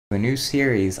A new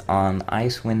series on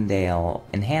Icewind Dale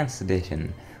Enhanced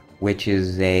Edition, which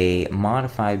is a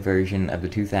modified version of the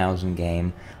 2000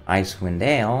 game Icewind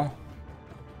Dale,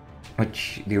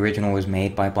 which the original was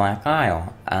made by Black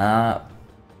Isle.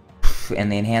 And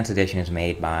the Enhanced Edition is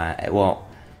made by, well,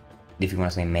 if you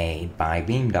want to say made, by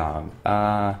Beamdog.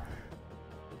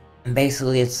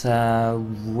 Basically, it's a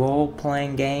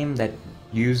role-playing game that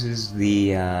uses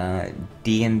the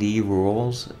D&D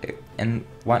rules and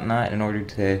whatnot in order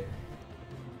to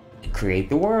create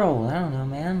the world. I don't know,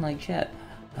 man, like shit.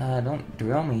 Don't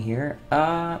drill me here.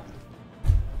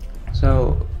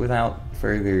 So without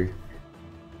further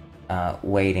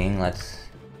waiting, let's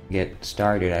get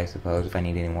started, I suppose. If I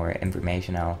need any more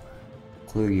information, I'll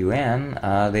clue you in.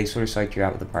 They sort of start you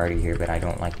out with a party here, but I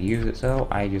don't like to use it, so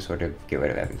I just sort of get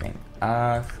rid of everything.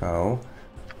 I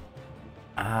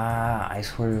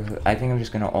think I'm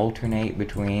just gonna alternate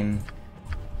between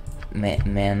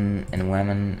men and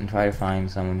women and try to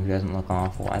find someone who doesn't look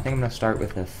awful. I think I'm gonna start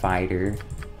with a fighter.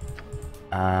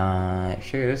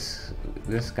 Sure,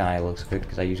 this guy looks good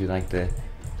because I usually like to,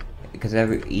 because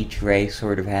each race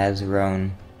sort of has their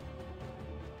own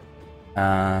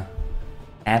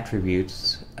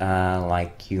attributes,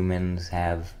 like humans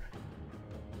have.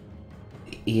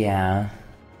 Yeah,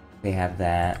 they have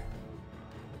that.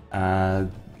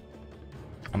 I'm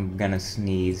gonna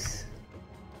sneeze.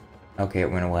 Okay,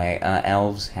 it went away.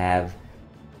 Elves have...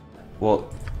 Well...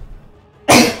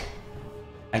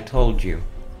 I told you.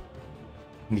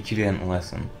 But you didn't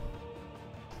listen.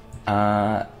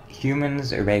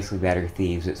 Humans are basically better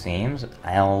thieves, it seems.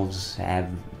 Elves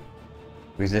have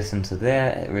resistance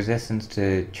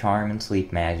to charm and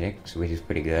sleep magic, which is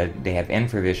pretty good. They have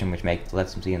infravision, which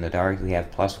lets them see in the dark. They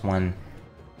have +1...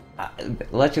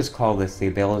 let's just call this the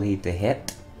ability to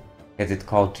hit. Because it's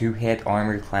called 2-hit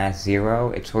armor class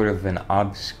 0. It's sort of an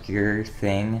obscure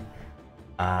thing.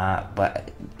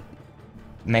 But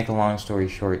make a long story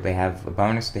short, they have a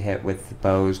bonus to hit with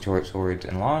bows, short swords,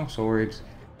 and long swords.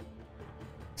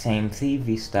 Same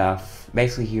thievy stuff.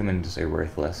 Basically, humans are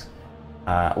worthless.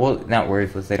 Well, not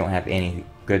worthless, they don't have any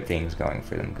good things going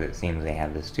for them, because it seems they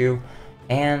have this too.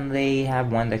 And they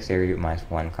have 1 dexterity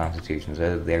 -1 constitution,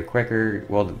 so they're quicker,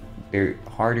 well, they're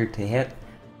harder to hit,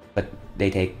 but they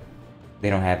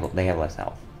have less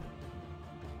health.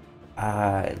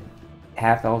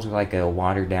 Half-elves are like a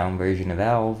watered-down version of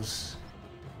elves,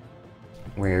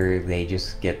 where they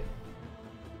just get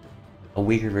a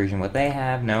weaker version of what they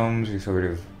have. Gnomes are sort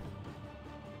of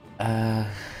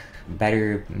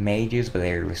better mages, but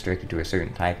they're restricted to a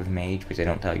certain type of mage, which they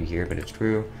don't tell you here, but it's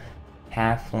true.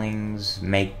 Halflings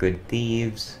make good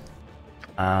thieves.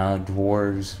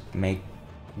 Dwarves make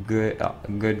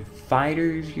good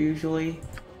fighters usually,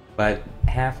 but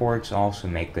half-orcs also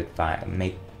make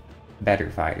better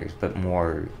fighters, but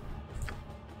more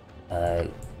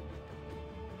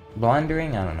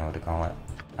blundering. I don't know what to call it.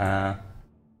 And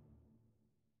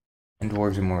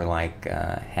dwarves are more like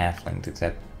halflings,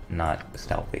 except not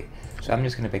stealthy. So I'm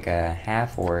just gonna pick a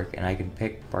half-orc, and I can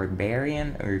pick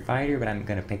barbarian or fighter, but I'm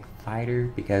gonna pick fighter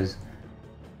because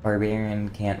barbarian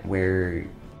can't wear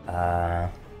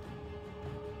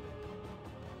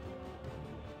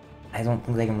I don't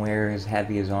think they can wear as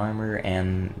heavy as armor,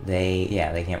 and they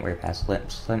can't wear past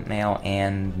slip mail,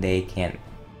 and they can't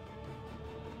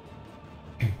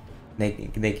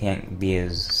they can't be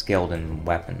as skilled in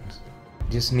weapons.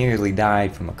 Just nearly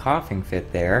died from a coughing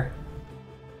fit there.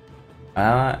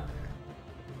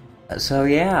 So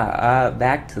yeah,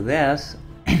 back to this.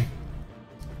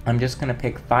 I'm just gonna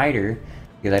pick fighter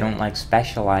because I don't like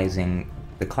specializing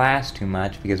the class too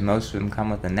much, because most of them come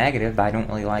with a negative. I don't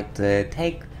really like to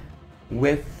take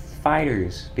with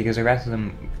fighters because the rest of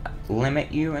them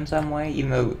limit you in some way, even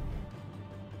though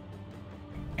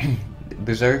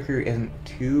Berserker isn't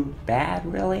too bad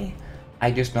really.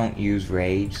 I just don't use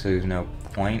rage, so there's no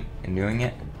point in doing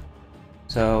it.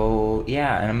 So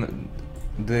yeah, and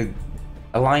the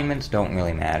alignments don't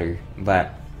really matter,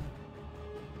 but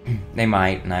they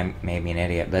might, and I may be an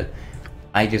idiot, but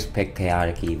I just pick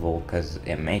Chaotic Evil because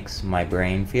it makes my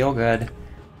brain feel good.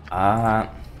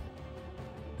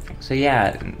 So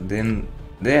yeah, then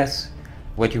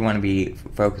what you want to be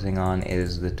focusing on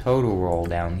is the total roll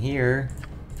down here,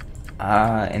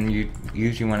 and you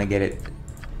usually want to get it,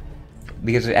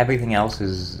 because everything else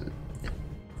is,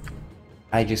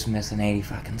 I just miss an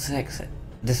 86.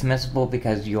 Dismissible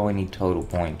because you only need total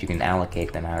points. You can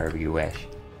allocate them however you wish.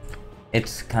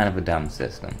 It's kind of a dumb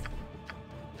system,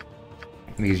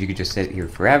 because you could just sit here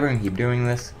forever and keep doing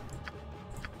this.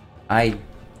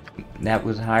 That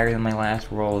was higher than my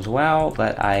last roll as well,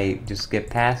 but I just skipped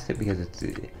past it because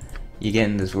you get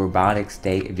in this robotic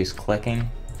state of just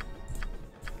clicking.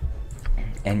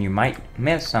 and you might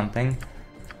miss something,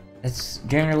 it's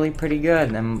generally pretty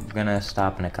good. I'm gonna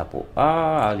stop in a couple.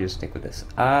 I'll just stick with this.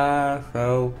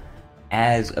 So,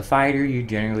 as a fighter, you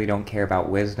generally don't care about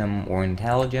wisdom or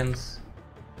intelligence.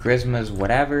 Charisma's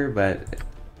whatever, but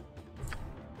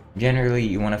generally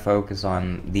you want to focus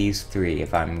on these three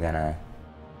if I'm gonna...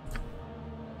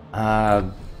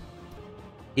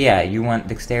 yeah, you want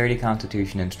dexterity,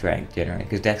 constitution, and strength, generally.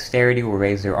 Because dexterity will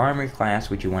raise their armor class,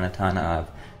 which you want a ton of.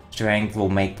 Strength will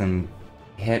make them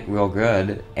hit real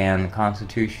good, and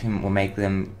constitution will make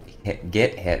them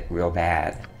get hit real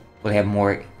bad. They have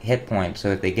more hit points, so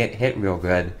if they get hit real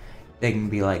good, they can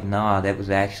be like, nah, that was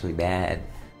actually bad.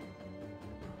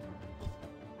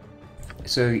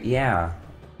 So yeah,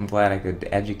 I'm glad I could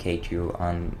educate you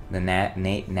on the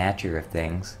nature of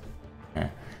things.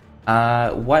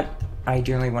 Yeah. What I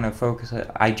generally want to focus on,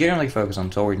 I generally focus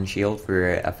on sword and shield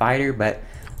for a fighter, but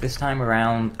this time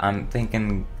around I'm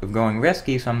thinking of going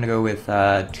risky, so I'm gonna go with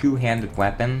two-handed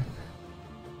weapon.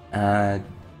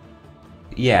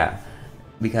 Yeah,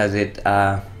 because it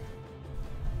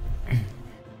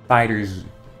fighters,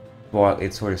 well,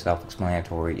 it's sort of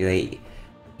self-explanatory. They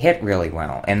hit really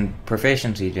well, and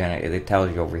proficiency generally, it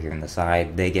tells you over here on the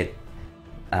side. They get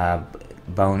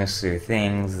bonus or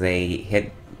things. They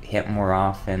hit more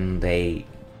often. They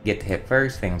get to hit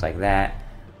first. Things like that.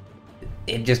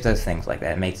 It just does things like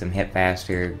that. It makes them hit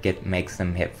faster. Makes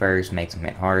them hit first. Makes them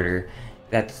hit harder.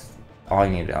 That's all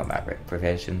you need to know about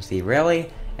proficiency,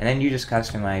 really. And then you just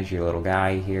customize your little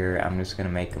guy here. I'm just gonna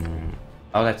make him.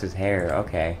 Oh, that's his hair.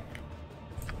 Okay,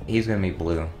 he's gonna be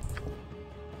blue.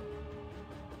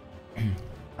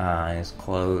 His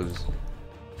clothes,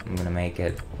 I'm gonna make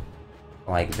it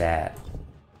like that.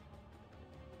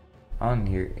 Oh, and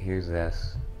here's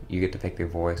this. You get to pick your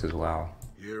voice as well.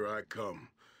 Here I come,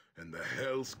 and the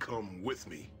hells come with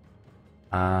me.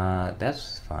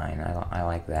 That's fine. I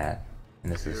like that.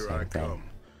 And this is the same thing. Come,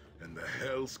 and the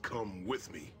hells come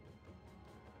with me.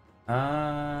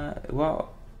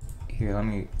 Well, here, let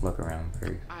me look around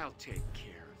first. I'll take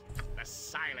care of it. The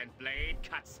silent blade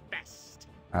cuts best.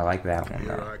 I like that one,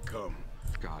 Here though. I come.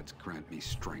 Gods grant me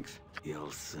strength.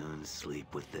 You'll soon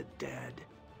sleep with the dead.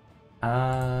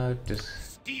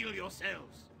 Just... Steel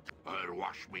yourselves. I'll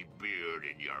wash me beard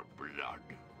in your blood.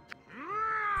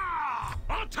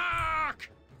 Attack!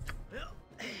 Well,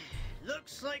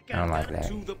 looks like I don't like got that.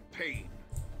 to the pain.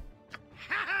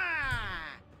 Ha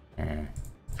ha! Eh.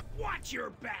 Watch your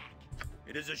back.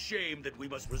 It is a shame that we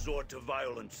must resort to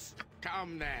violence.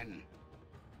 Come then.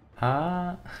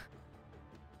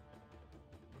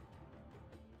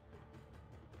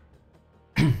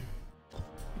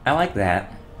 I like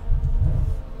that.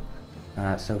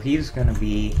 So he's gonna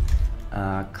be,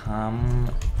 come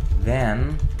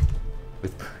then,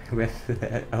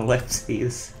 with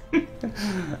ellipses.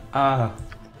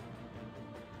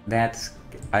 That's,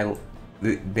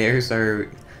 there's the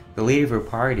leader of our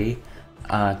party,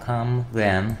 come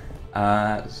then,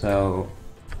 so,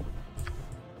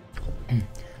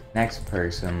 next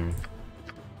person,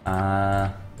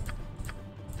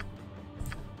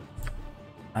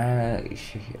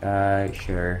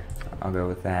 sure, I'll go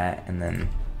with that, and then,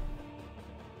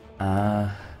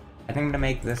 I think I'm gonna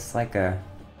make this like a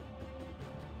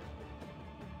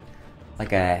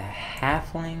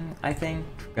halfling, I think.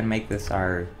 I'm gonna make this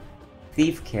our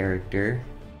thief character,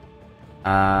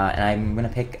 and I'm gonna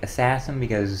pick assassin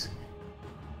because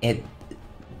it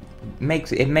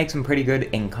makes him pretty good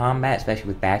in combat, especially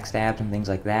with backstabs and things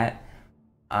like that,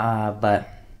 but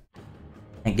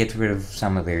it gets rid of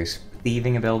some of their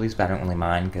thieving abilities, but I don't really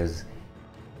mind, because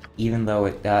even though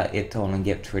it only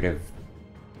gets rid of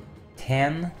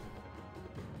 10,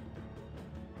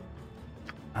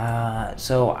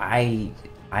 so I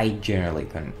generally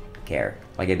couldn't care.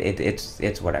 Like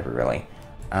it's whatever, really.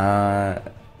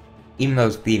 Even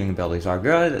those thieving abilities are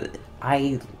good,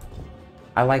 I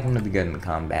like them to be good in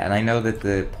combat. And I know that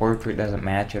the portrait doesn't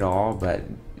match at all, but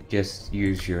just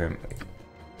use your...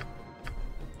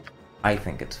 I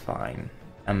think it's fine.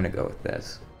 I'm gonna go with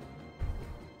this.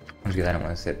 Because I don't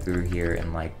want to sit through here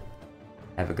and like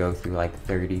have it go through like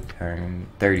 30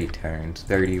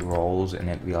 rolls, and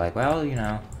it'd be like, well, you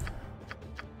know,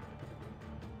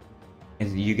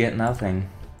 you get nothing.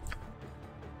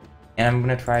 And I'm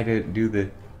gonna try to do the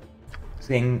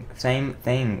same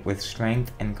thing with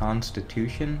strength and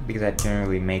constitution, because that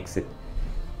generally makes it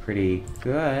pretty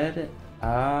good.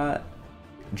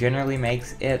 Generally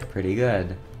makes it pretty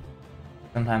good.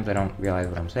 Sometimes I don't realize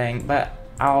what I'm saying, but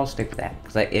I'll stick with that,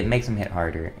 because it makes them hit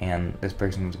harder, and this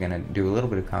person's gonna do a little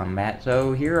bit of combat.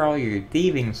 So here are all your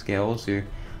thieving skills. They're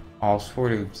all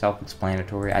sort of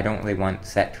self-explanatory. I don't really want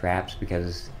set traps,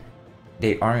 because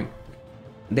they aren't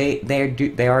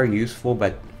they are useful,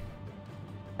 but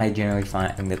I generally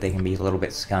find that they can be a little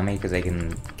bit scummy because they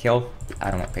can kill.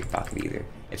 I don't want pickpocket either.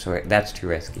 That's too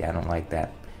risky. I don't like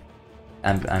that.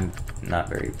 I'm not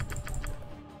very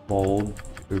bold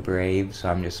or brave, so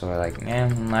I'm just sort of like,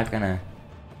 I'm not gonna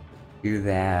do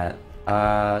that.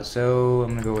 So I'm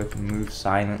gonna go with move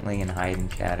silently and hide in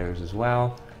shadows as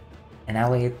well. And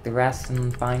allocate the rest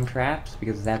and find traps,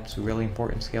 because that's a really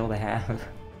important skill to have.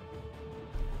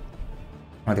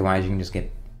 Otherwise you can just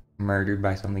get murdered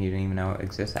by something you didn't even know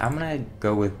exists. I'm gonna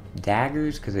go with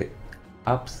daggers because it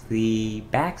ups the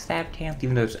backstab chance,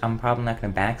 even though I'm probably not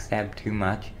gonna backstab too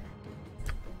much,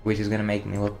 which is gonna make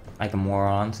me look like a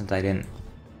moron since I didn't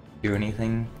do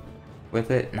anything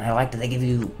with it. And I like that they give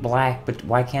you black, but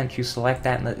why can't you select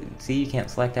that in the... See, you can't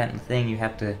select that in the thing, you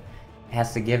have to... It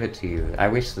has to give it to you. I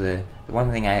wish the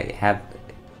one thing I have...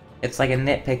 It's like a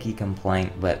nitpicky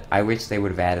complaint, but I wish they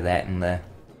would have added that in the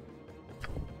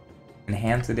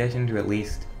Enhanced Edition to at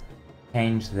least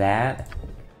change that.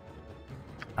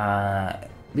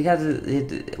 Because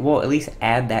it will at least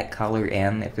add that color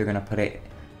in if they're gonna put it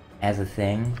as a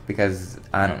thing, because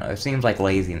I don't know, it seems like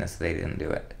laziness they didn't do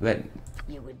it. But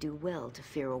You would do well to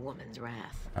fear a woman's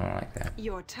wrath. I don't like that.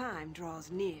 Your time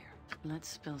draws near. Let's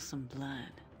spill some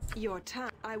blood. Your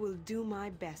time. I will do my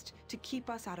best to keep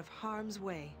us out of harm's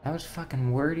way. That was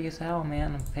fucking wordy as hell,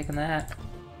 man. I'm picking that.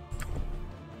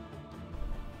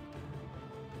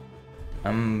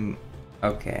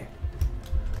 Okay.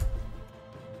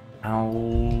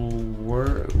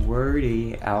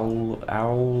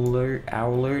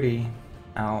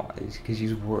 Because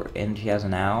she's and she has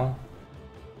an owl.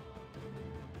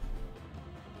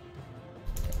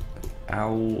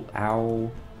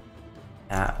 I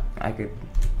could.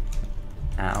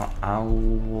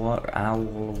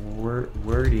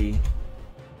 Wordy.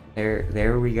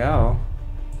 There we go.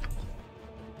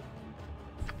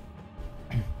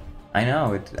 I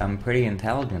know, I'm pretty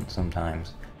intelligent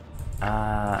sometimes.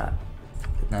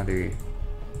 Another...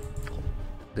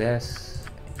 This...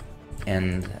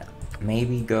 And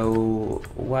maybe go...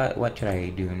 What should I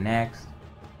do next?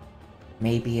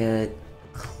 Maybe a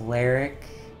cleric?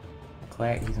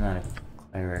 He's not a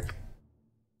cleric.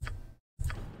 I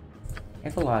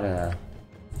have a lot of...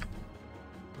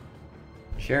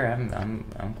 Sure, I'm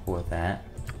cool with that.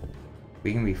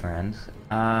 We can be friends.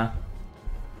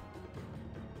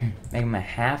 Make him a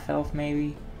half-elf,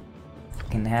 maybe?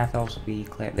 Can half-elves be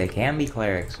cleric? They can be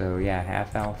clerics, so yeah,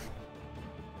 half-elf.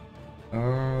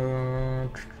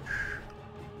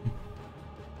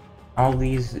 All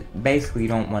these... Basically, you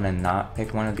don't want to not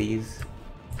pick one of these,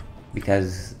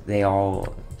 because they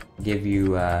all give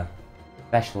you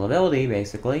special ability,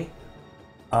 basically.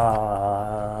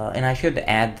 And I should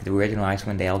add that the original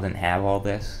Icewind Dale didn't have all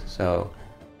this, so...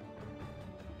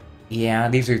 Yeah,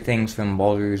 these are things from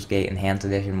Baldur's Gate Enhanced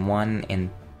Edition 1 and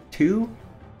 2.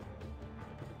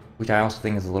 Which I also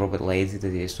think is a little bit lazy that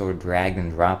they just sort of dragged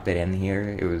and dropped it in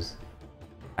here. It was...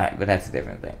 but that's a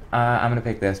different thing. I'm gonna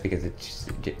pick this because it's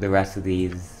just, the rest of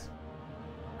these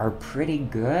are pretty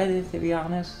good, to be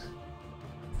honest.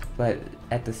 But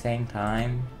at the same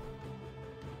time...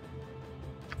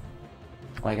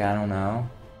 Like, I don't know.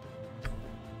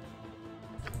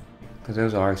 Because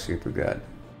those are super good.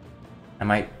 I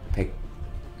might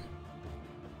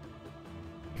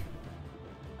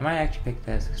actually pick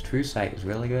this, because True Sight is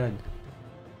really good.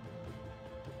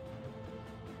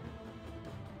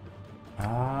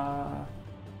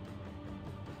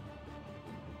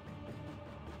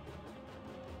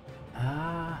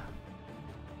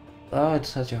 Oh, it's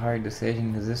such a hard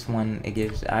decision, because this one, it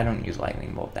gives... I don't use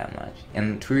Lightning Bolt that much.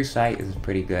 And True Sight is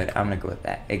pretty good. I'm gonna go with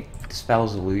that. It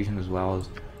dispels illusion as well as...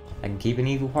 I can keep an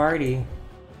evil party.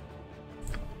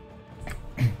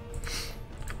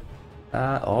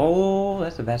 Oh,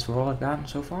 that's the best roll I've gotten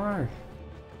so far.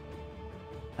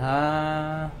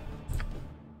 I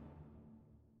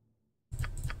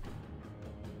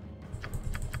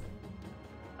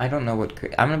don't know what...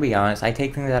 I'm gonna be honest, I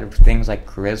take things out of things like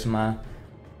Charisma,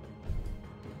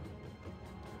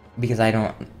 because I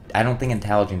don't think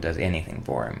Intelligence does anything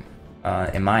for him.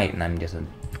 It might, and I'm just a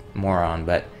moron,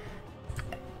 but...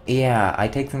 Yeah, I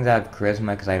take things out of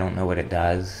Charisma because I don't know what it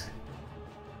does.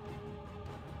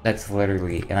 That's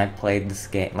literally... And I've played this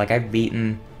game... Like, I've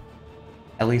beaten...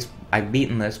 At least, I've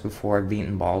beaten this before. I've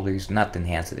beaten Baldur's... Not the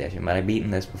Enhanced Edition, but I've beaten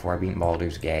this before. I've beaten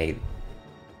Baldur's Gate.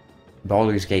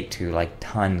 Baldur's Gate 2, like,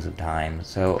 tons of times.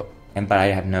 So... But I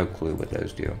have no clue what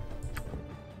those do.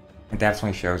 It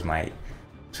definitely shows my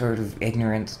sort of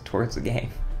ignorance towards the game.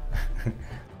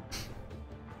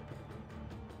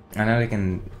 I know they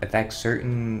can affect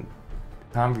certain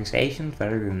conversations, but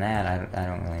other than that, I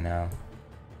don't really know.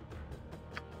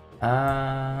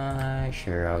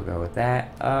 Sure, I'll go with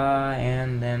that.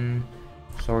 And then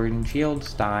sword and shield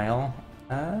style.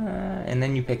 And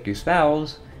then you pick your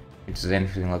spells, which is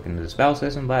interesting looking at the spell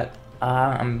system, but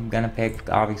I'm gonna pick,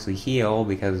 obviously, heal,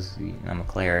 because I'm a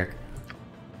cleric.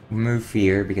 Remove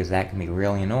fear, because that can be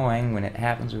really annoying when it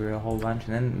happens over a whole bunch,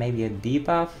 and then maybe a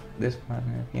debuff. This one,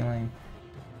 I'm feeling.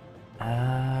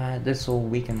 This will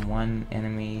weaken one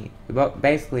enemy. But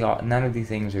basically, none of these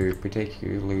things are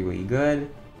particularly good.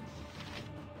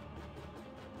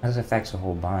 This affects a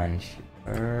whole bunch.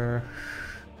 You're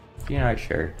not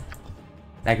sure.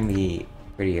 That can be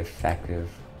pretty effective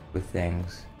with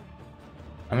things.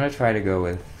 I'm gonna try to go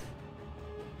with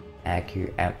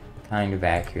accurate, kind of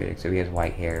accurate, except he has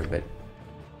white hair, but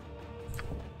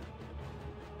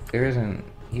there isn't.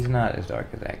 He's not as dark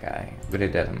as that guy, but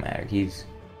it doesn't matter.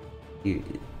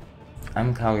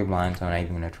 I'm colorblind, so I'm not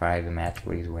even gonna try to match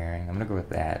what he's wearing. I'm gonna go with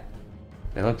that.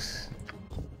 That looks.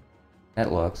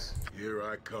 Here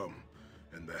I come,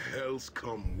 and the hells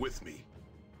come with me.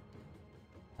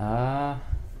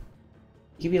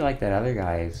 He could be like that other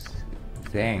guy's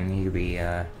thing. He could be,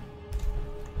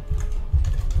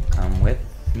 come with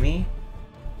me.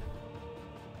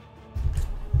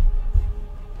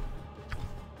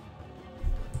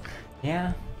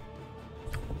 Yeah.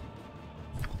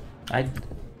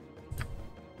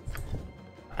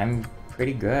 I'm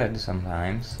pretty good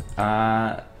sometimes.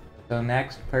 So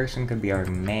next person could be our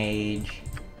mage.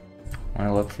 I want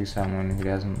to look for someone who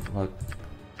doesn't look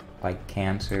like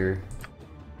cancer.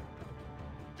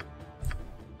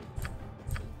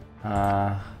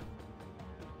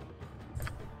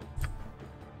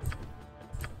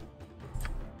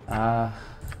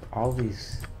 All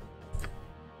these.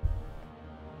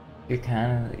 You're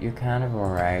kind of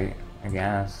alright, I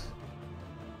guess.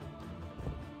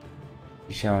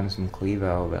 You're showing some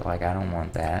Clevo, but like I don't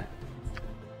want that.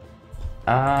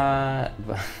 I'm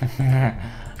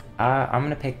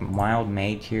gonna pick Mild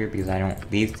Mage here because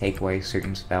these take away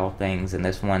certain spell things, and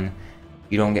this one,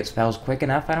 you don't get spells quick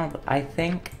enough, I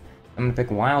think. I'm gonna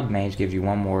pick Wild Mage, gives you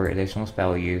one more additional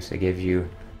spell use. It gives you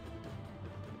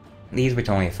these, which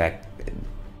only affect,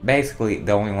 basically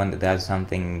the only one that does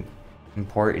something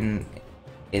important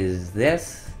is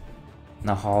this,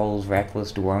 Nahal's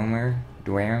Reckless Dwemer,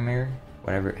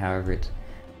 however it's,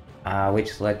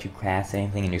 which lets you cast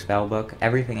anything in your spell book.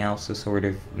 Everything else is sort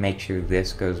of make sure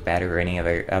this goes better or any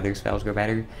other spells go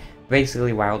better.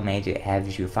 Basically, Wild Mage, it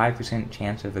has you a 5%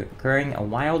 chance of occurring a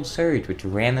Wild Surge, which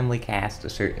randomly casts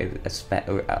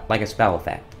like a spell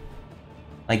effect.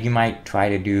 Like you might try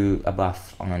to do a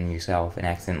buff on yourself and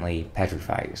accidentally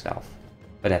petrify yourself,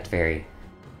 but that's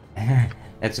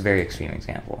that's a very extreme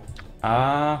example.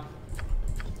 Yeah,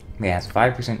 it's a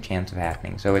 5% chance of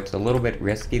happening, so it's a little bit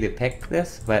risky to pick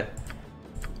this, but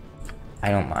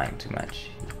I don't mind too much.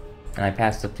 And I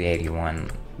passed up the 81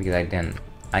 because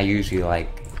I usually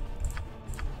like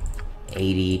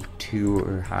 82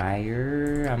 or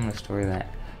higher. I'm gonna store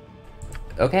that.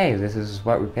 Okay, this is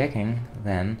what we're picking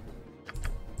then.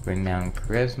 Bring down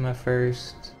Charisma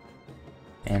first.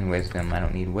 And Wisdom. I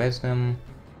don't need Wisdom.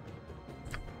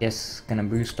 Just gonna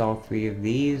boost all three of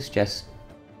these just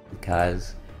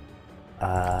because.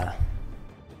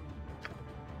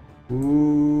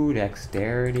 Ooh,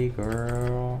 Dexterity,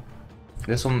 girl.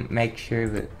 This will make sure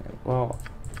that, well,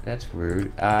 that's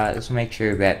rude. This will make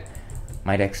sure that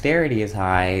my Dexterity is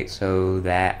high so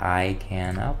that I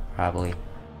can, I'll probably,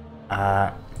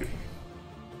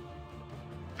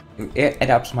 it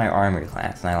ups my armor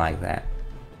class, and I like that.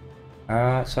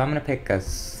 So I'm gonna pick a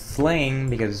Sling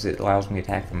because it allows me to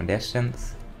attack from a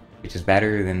distance, which is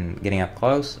better than getting up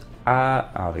close.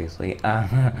 Obviously.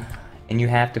 And you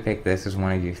have to pick this as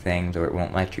one of your things or it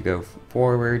won't let you go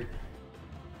forward.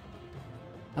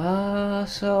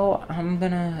 So I'm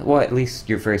gonna, well, at least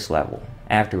your first level.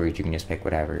 Afterwards you can just pick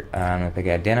whatever. I'm gonna pick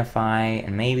Identify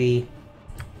and maybe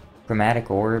Chromatic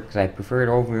Orb because I prefer it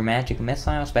over Magic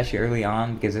Missile, especially early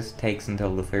on because this takes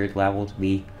until the 3rd level to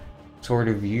be sort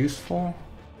of useful.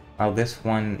 While this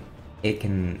one,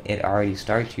 it already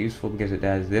starts useful because it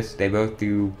does this. They both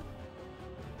do.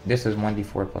 This is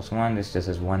 1d4 plus 1, this just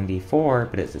is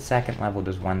 1d4, but it's the 2nd level,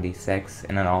 does 1d6,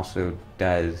 and it also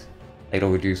does,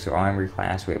 it'll reduce their armor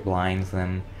class where it blinds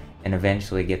them, and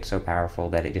eventually gets so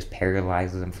powerful that it just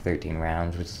paralyzes them for 13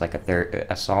 rounds, which is like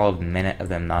a solid minute of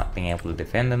them not being able to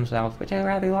defend themselves, which I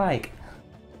rather like.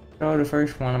 So the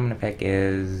first one I'm going to pick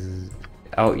is,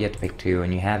 oh, you have to pick 2,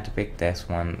 and you have to pick this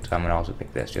one, so I'm going to also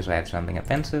pick this, just so I have something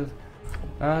offensive.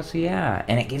 So yeah,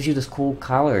 and it gives you this cool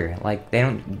color. Like, they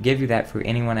don't give you that for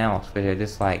anyone else, but they're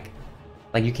just like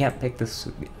you can't pick this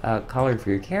color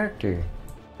for your character.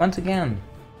 Once again,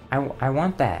 I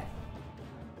want that.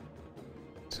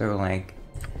 So like,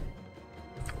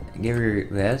 give her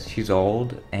this. She's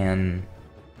old and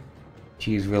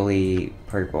she's really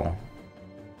purple.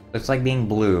 It's like being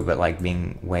blue, but like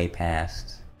being way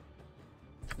past.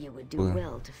 You would do Blue.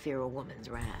 well to fear a woman's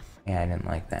wrath. Yeah, I didn't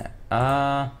like that.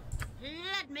 Let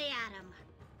me at him.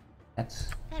 That's.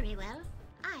 Very well.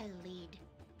 I'll lead.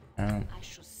 I don't. I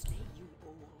shall slay you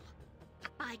all.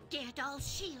 By Gerdahl's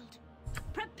shield.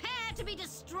 Prepare to be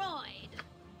destroyed.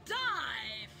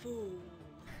 Die, fool!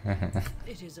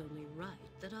 It is only right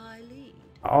that I lead.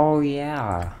 Oh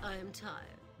yeah. I am tired.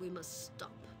 We must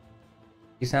stop.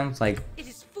 She sounds like. It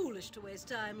is foolish to waste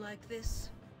time like this.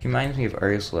 She reminds me of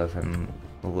Ursula from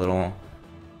The Little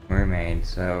Mermaid.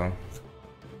 So.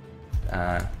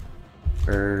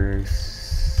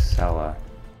 Ursula.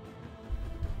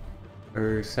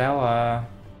 Ursula.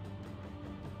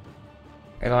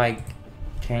 I like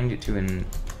change it to an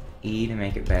E to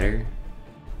make it better.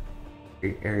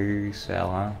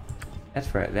 Ursula.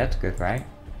 That's right. That's good, right?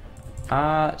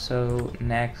 So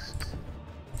next,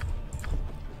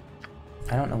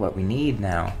 I don't know what we need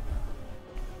now.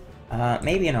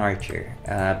 Maybe an archer,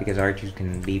 because archers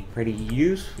can be pretty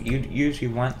useful. You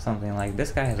usually want something like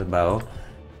this. Guy has a bow.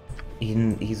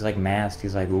 He's like masked.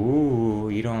 He's like, ooh,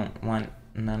 you don't want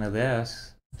none of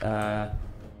this.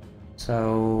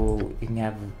 So you can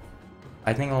have.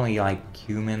 I think only like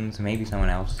humans, maybe someone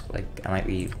else. Like I might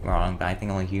be wrong, but I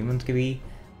think only humans could be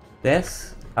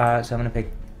this. So I'm gonna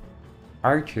pick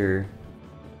archer.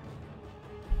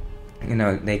 You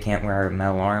know, they can't wear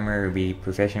metal armor or be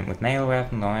proficient with melee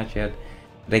weapons, all that shit.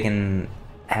 They can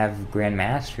have grand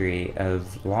mastery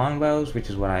of longbows, which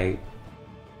is what I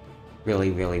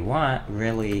really want.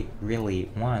 Really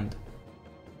want.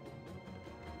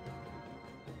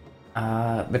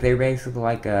 But they're basically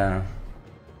like a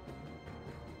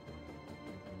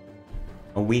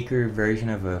weaker version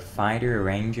of a fighter, a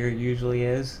ranger usually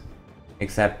is.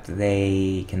 Except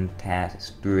they can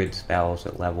cast druid spells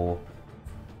at level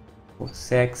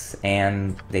 6,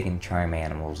 and they can charm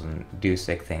animals and do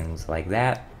sick things like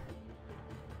that.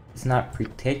 It's not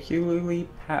particularly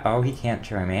oh, he can't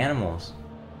charm animals.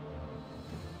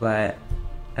 But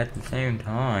at the same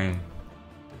time,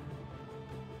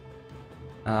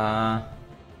 I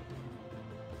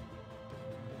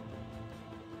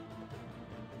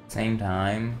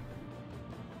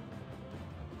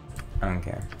don't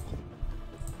care.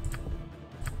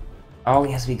 Oh,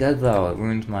 he has to be good though. It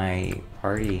ruins my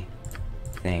party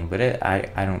thing, but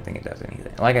I don't think it does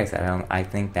anything. Like I said, I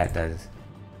think that does.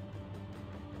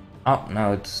 Oh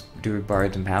no, it's Druid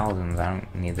Bards and Paladins. I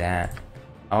don't need that.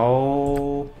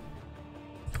 Oh,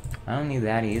 I don't need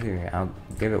that either. I'll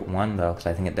give it 1 though, because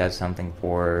I think it does something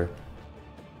for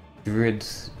druid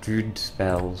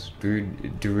spells,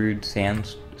 druid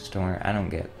sandstorm. I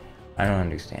don't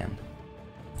understand.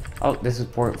 Oh, this is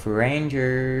port for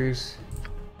rangers.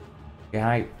 Get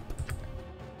hype.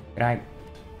 Get hype.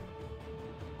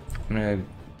 I'm gonna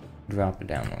drop it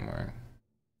down one more.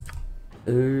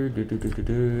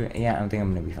 Yeah, I think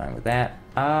I'm gonna be fine with that.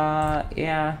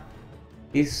 Yeah.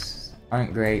 These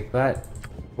aren't great, but,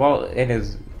 well, it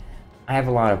is. I have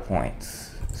a lot of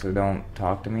points, so don't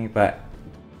talk to me, but,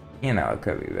 you know, it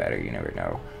could be better. You never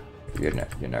know. You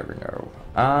never know.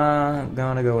 I'm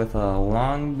gonna go with a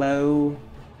longbow,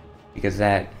 because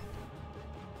those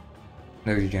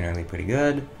are generally pretty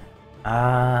good.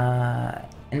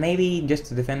 And maybe just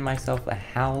to defend myself, a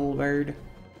halberd.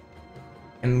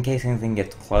 In case anything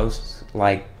gets close,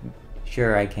 like,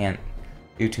 sure, I can't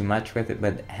do too much with it,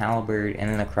 but halberd, and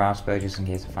then a crossbow, just in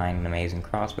case I find an amazing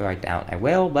crossbow. I doubt I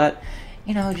will, but,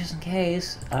 you know, just in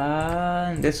case.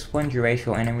 This one's your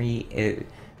racial enemy.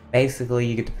 Basically,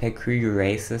 you get to pick who you're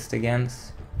racist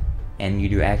against, and you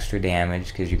do extra damage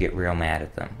because you get real mad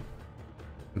at them.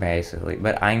 Basically.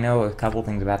 But I know a couple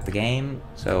things about the game,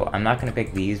 so I'm not going to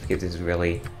pick these because it's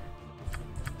really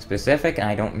specific, and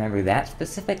I don't remember that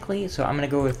specifically, so I'm going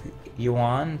to go with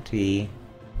Yuan T,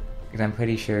 because I'm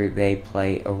pretty sure they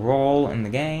play a role in the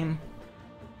game.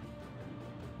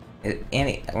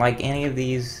 Like any of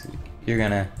these, you're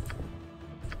going to...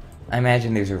 I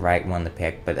imagine there's a right one to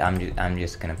pick, but I'm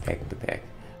just going to pick the pick.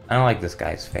 I don't like this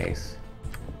guy's face.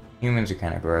 Humans are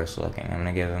kind of gross looking. I'm going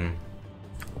to give him...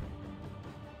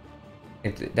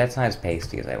 That's not as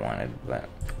pasty as I wanted, but,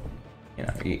 you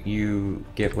know, you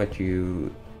get what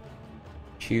you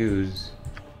choose.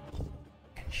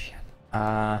 Shit.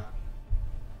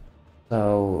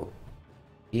 So,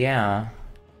 yeah.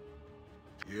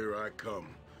 Here I come,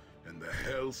 and the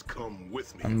hells come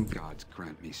with me. Gods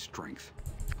grant me strength.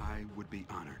 I would be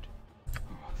honored.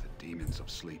 Oh, the demons of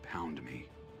sleep hound me.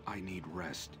 I need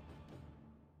rest.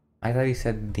 I thought he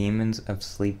said demons of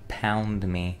sleep pound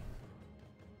me.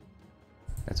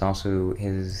 That's also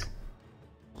his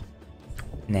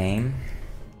name.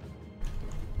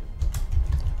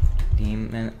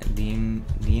 Demons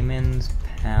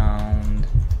pound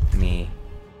me.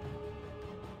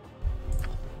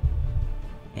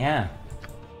 Yeah.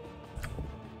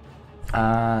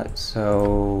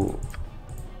 So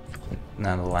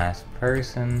now the last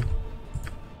person.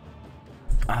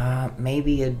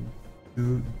 Maybe a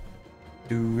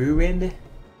druid?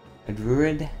 A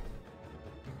druid?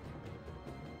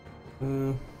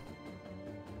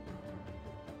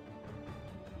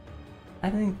 I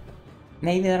think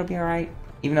maybe that'll be alright.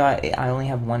 Even though I only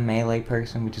have one melee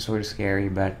person, which is sort of scary,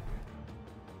 but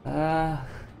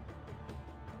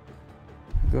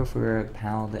go for a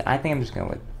paladin. I think I'm just going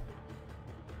with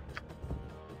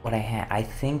what I have. I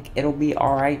think it'll be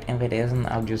alright, and if it isn't,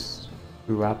 I'll just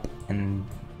screw up and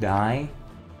die.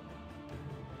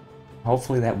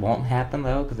 Hopefully that won't happen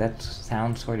though, because that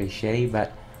sounds sort of shitty,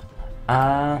 but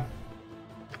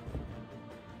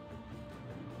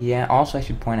yeah, also I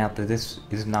should point out that this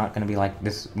is not going to be like,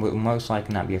 this will most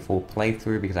likely not be a full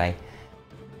playthrough, because I'm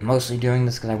mostly doing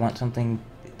this because I want something,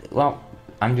 well,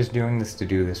 I'm just doing this to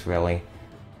do this really,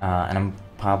 and I'm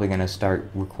probably going to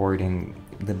start recording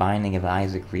The Binding of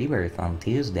Isaac Rebirth on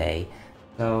Tuesday,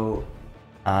 so,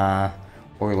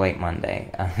 or late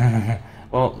Monday,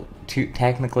 well,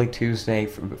 technically Tuesday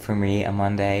for me, a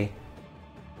Monday,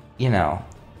 you know,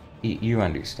 you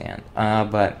understand,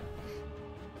 but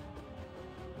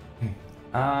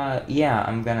yeah,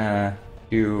 I'm gonna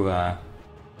do,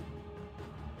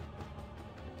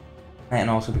 and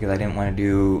also because I didn't want to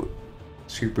do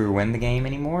Super Win the Game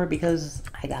anymore, because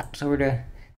I got sort of,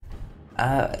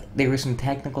 there were some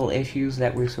technical issues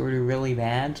that were sort of really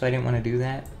bad, so I didn't want to do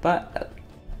that, but,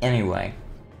 anyway,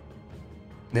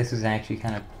 this is actually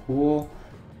kind of cool.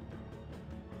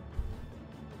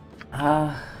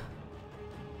 I'm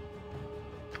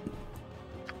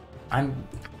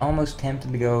almost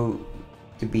tempted to go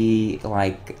to be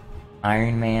like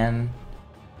Iron Man.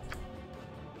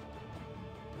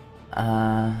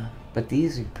 But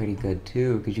these are pretty good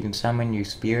too, because you can summon your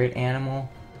spirit animal.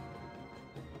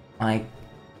 Like,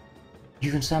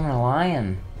 you can summon a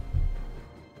lion.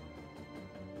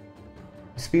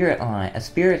 A spirit lion, a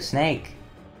spirit snake.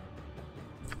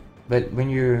 But when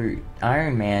you're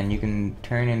Iron Man, you can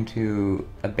turn into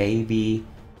a baby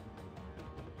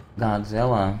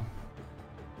Godzilla.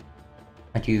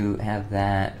 But you have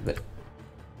that, but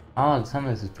oh, some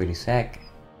of this is pretty sick.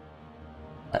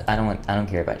 I don't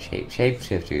care about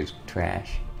shapeshifters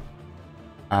trash.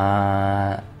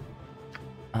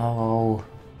 Oh,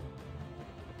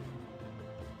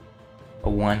 a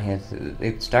one hit.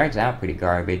 It starts out pretty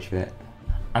garbage, but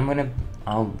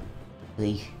I'll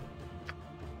see.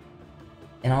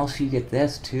 And also you get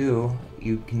this too.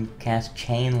 You can cast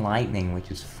Chain Lightning,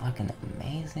 which is fucking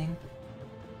amazing.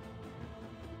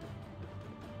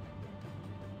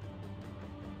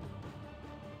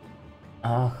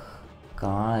 Oh,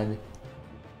 God.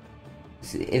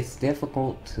 It's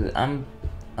difficult to... I'm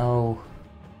gonna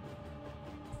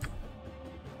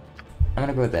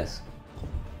go with this.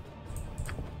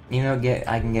 You know,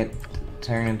 I can get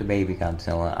turned into Baby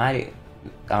Godzilla. I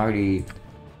already...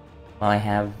 Well, I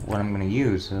have what I'm gonna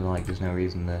use, so, like, there's no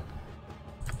reason to...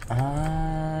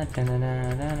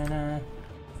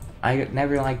 I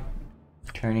never like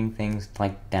turning things,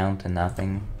 like, down to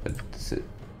nothing, but...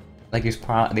 Like,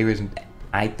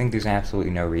 I think there's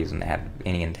absolutely no reason to have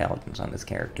any intelligence on this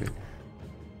character.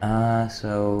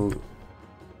 So...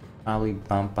 Probably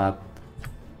bump up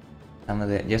some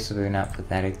of it, just so they're not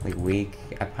pathetically weak.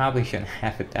 I probably shouldn't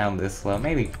have it down this low.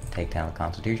 Maybe take down the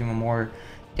Constitution more,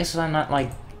 just so I'm not, like...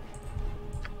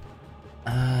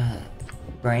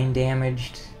 brain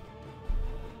damaged...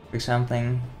 or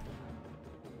something.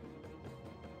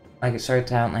 Like, it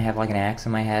starts out and I have, like, an axe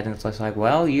in my head, and it's just like,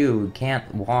 well, you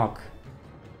can't walk.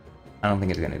 I don't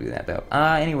think it's gonna do that, though.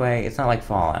 Anyway, it's not like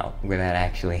Fallout, where that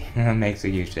actually makes a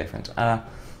huge difference. I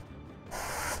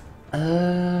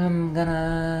don't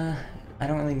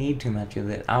really need too much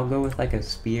of it. I'll go with, like, a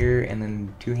spear and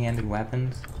then two-handed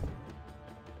weapons.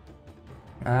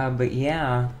 But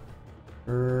yeah.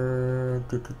 I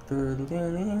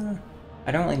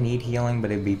don't really need healing, but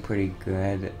it'd be pretty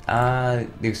good.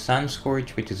 There's Sun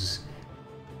Scorch, which is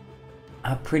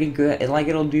pretty good.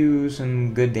 It'll do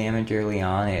some good damage early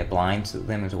on. It blinds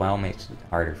them as well, makes it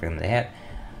harder for them to hit.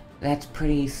 That's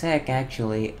pretty sick,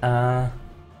 actually. I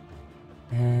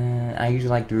usually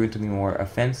like Druid to be more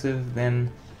offensive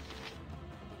than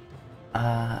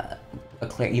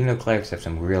even though clerics have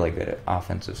some really good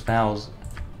offensive spells.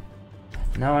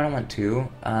 No, I don't want to.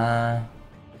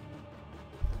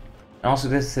 Also,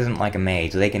 this isn't like a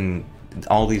mage. They can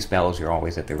all these spells are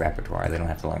always at their repertoire. They don't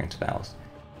have to learn spells.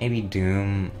 Maybe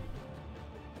Doom,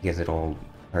 because it'll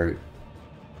hurt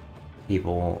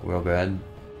people real good.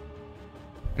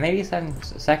 Maybe second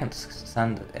this.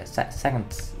 And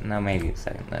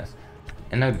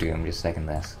no Doom, just second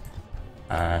this.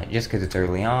 Just because it's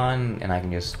early on, and I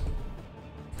can just,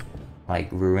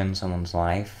 like, ruin someone's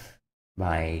life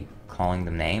by calling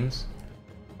them names.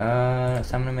 So I'm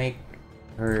gonna make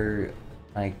her,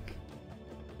 like...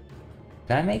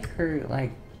 Did I make her,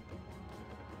 like...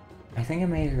 I think I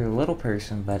made her a little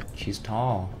person, but she's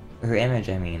tall. Her image,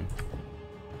 I mean.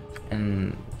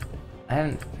 And... I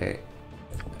haven't picked...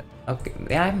 Okay,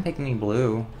 yeah, I haven't picked any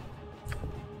blue.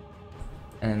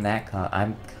 And that color...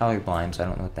 I'm colorblind, so I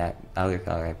don't know what that other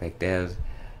color I picked is.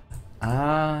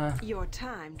 Your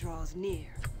time draws near.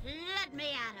 Let me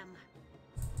at him.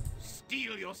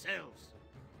 Steel yourselves.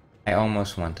 I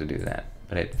almost want to do that,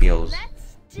 but it feels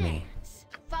Let's me. dance.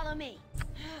 Follow me.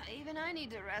 Even I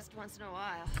need to rest once in a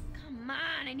while. Come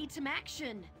on, I need some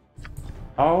action.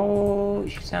 Oh,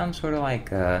 she sounds sort of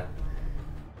like a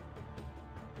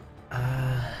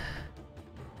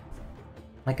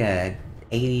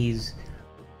 80s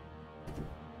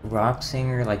rock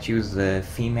singer, like she was the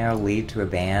female lead to a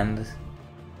band.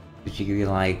 But she could be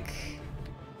like,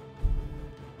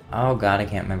 oh god, I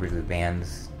can't remember the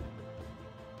band's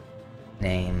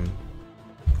name.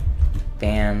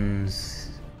 Bands.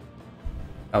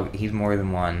 Oh, he's more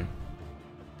than one.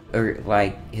 Or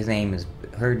like his name is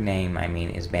her name. I mean,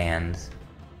 is Bands.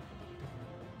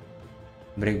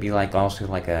 But it'd be like also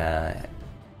like a.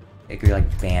 It could be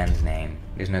like Band's name.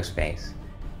 There's no space.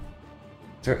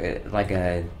 So like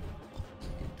a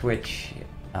Twitch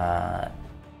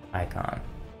icon,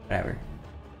 whatever.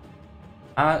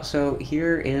 So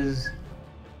here is.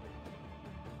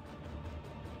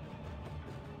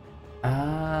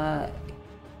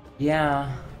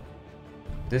 Yeah.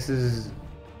 This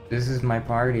is my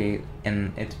party,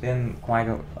 and it's been quite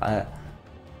a.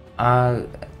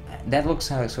 That looks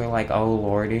sort of like oh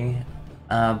lordy,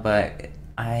 but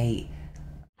I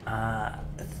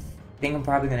think I'm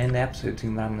probably gonna end the episode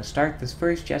soon. But I'm gonna start this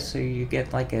first just so you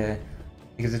get like a,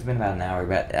 because it's been about an hour,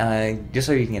 but just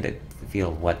so you can get a feel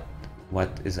of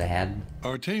what is ahead.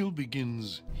 Our tale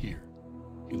begins here,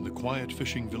 in the quiet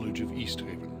fishing village of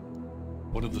Easthaven,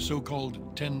 one of the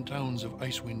so-called 10 towns of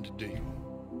Icewind Dale.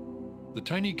 The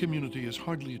tiny community is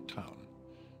hardly a town,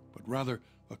 but rather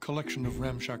a collection of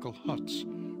ramshackle huts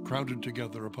crowded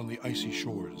together upon the icy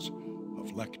shores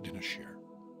of Lech Dineshire.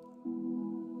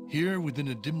 Here, within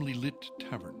a dimly lit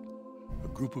tavern, a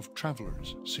group of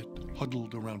travelers sit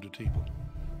huddled around a table,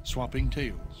 swapping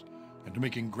tales and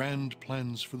making grand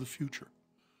plans for the future,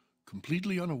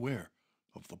 completely unaware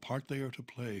of the part they are to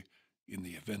play in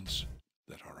the events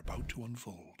that are about to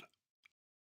unfold.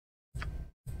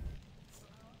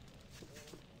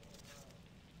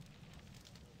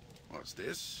 What's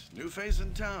this? New face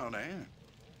in town, eh?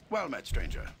 Well met,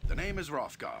 stranger. The name is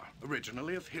Hrothgar,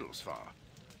 originally of Hillsfar.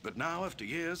 But now, after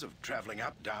years of traveling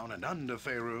up, down, and under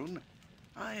Faerun,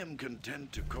 I am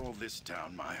content to call this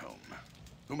town my home.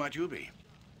 Who might you be?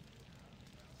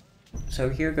 So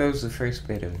here goes the first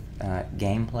bit of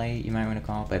gameplay, you might want to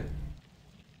call it, but...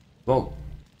 Well,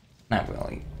 not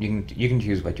really. You can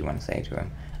choose what you want to say to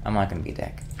him. I'm not going to be a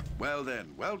dick. Well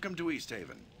then, welcome to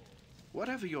Easthaven.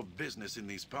 Whatever your business in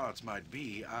these parts might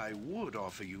be, I would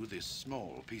offer you this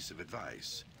small piece of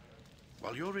advice.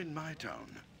 While you're in my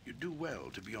town, you do well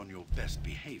to be on your best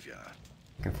behavior.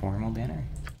 Like a formal dinner?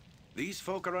 These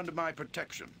folk are under my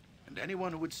protection, and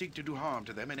anyone who would seek to do harm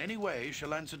to them in any way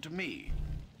shall answer to me.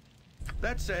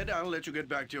 That said, I'll let you get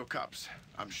back to your cups.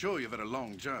 I'm sure you've had a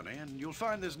long journey, and you'll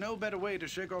find there's no better way to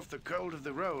shake off the cold of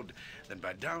the road than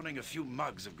by downing a few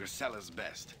mugs of Grisella's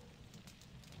best.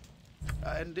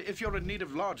 And if you're in need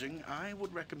of lodging, I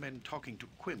would recommend talking to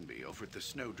Quimby over at the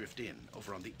Snowdrift Inn,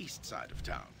 over on the east side of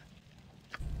town.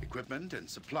 Equipment and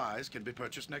supplies can be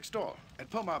purchased next door, at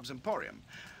Pomab's Emporium.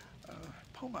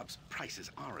 Pomab's prices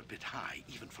are a bit high,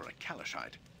 even for a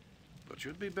Kalashite. But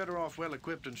you'd be better off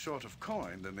well-equipped and short of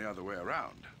coin than the other way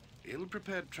around.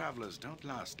 Ill-prepared travelers don't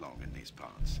last long in these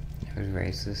parts. It was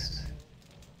racist.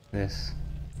 This.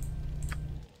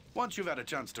 Once you've had a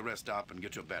chance to rest up and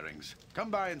get your bearings, come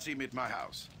by and see me at my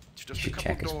house. It's just a Should couple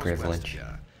check his doors west of privilege.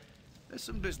 here. There's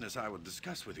some business I would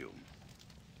discuss with you.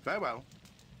 Farewell.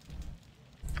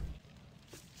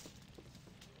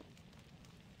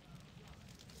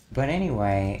 But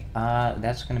anyway,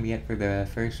 that's going to be it for the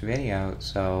first video,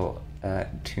 so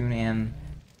tune in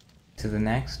to the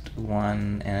next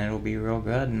one, and it'll be real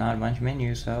good, not a bunch of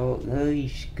menus, so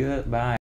goodbye.